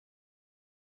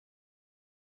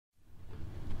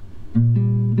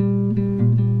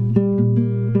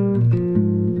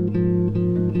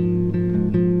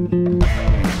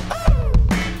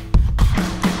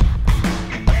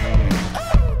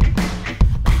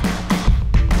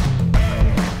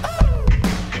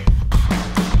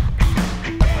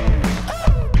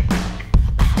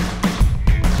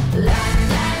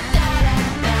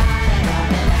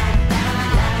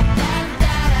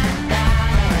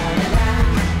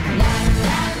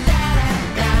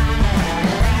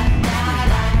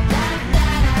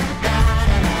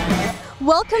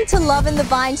Welcome to Love in the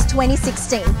Vines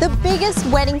 2016, the biggest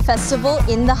wedding festival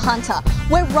in the Hunter.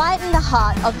 We're right in the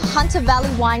heart of Hunter Valley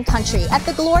wine country at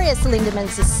the glorious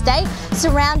Lindemans Estate,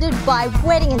 surrounded by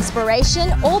wedding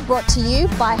inspiration, all brought to you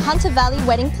by Hunter Valley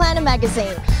Wedding Planner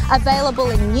magazine.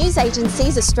 Available in news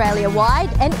agencies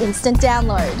Australia-wide and instant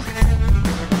download.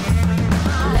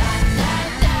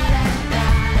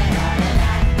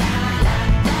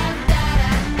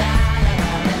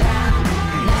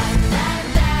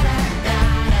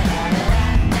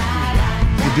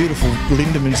 Beautiful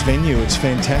Lindemans venue, it's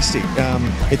fantastic.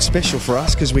 It's special for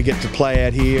us because we get to play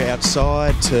out here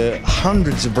outside to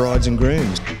hundreds of brides and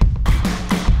grooms.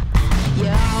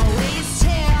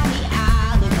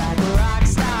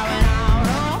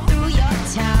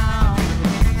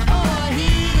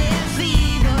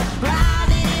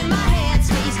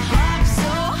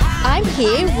 I'm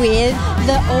here with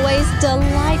the always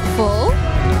delightful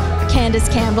Candace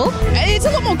Campbell. It's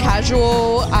a lot more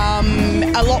casual,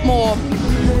 a lot more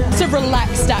sort of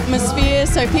relaxed atmosphere,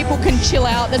 so people can chill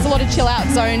out. There's a lot of chill out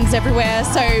zones everywhere,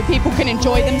 so people can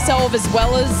enjoy themselves as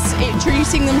well as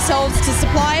introducing themselves to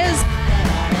suppliers.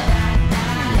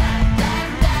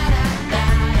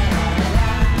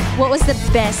 What was the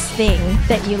best thing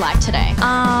that you liked today?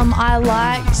 I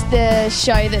liked the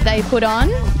show that they put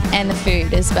on and the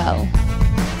food as well.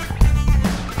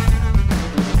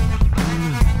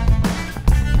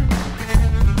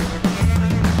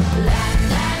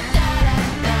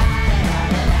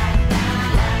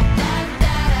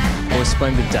 We're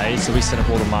splendid day, so we set up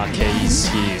all the marquees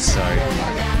here. So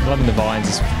Love in the Vines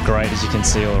is great, as you can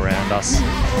see all around us.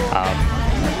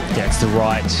 Yeah, it's the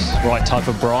right type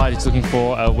of bride who's looking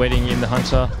for a wedding in the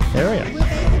Hunter area.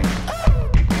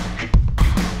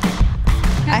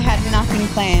 I had nothing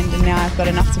planned and now I've got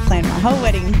enough to plan my whole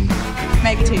wedding.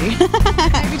 Maybe two.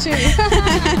 Maybe two.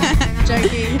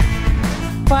 Joking.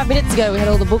 5 minutes ago we had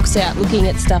all the books out looking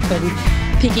at stuff and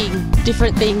picking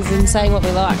different things and saying what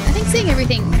we like. I think seeing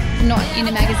everything not in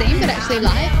a magazine but actually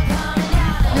live,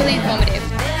 really informative.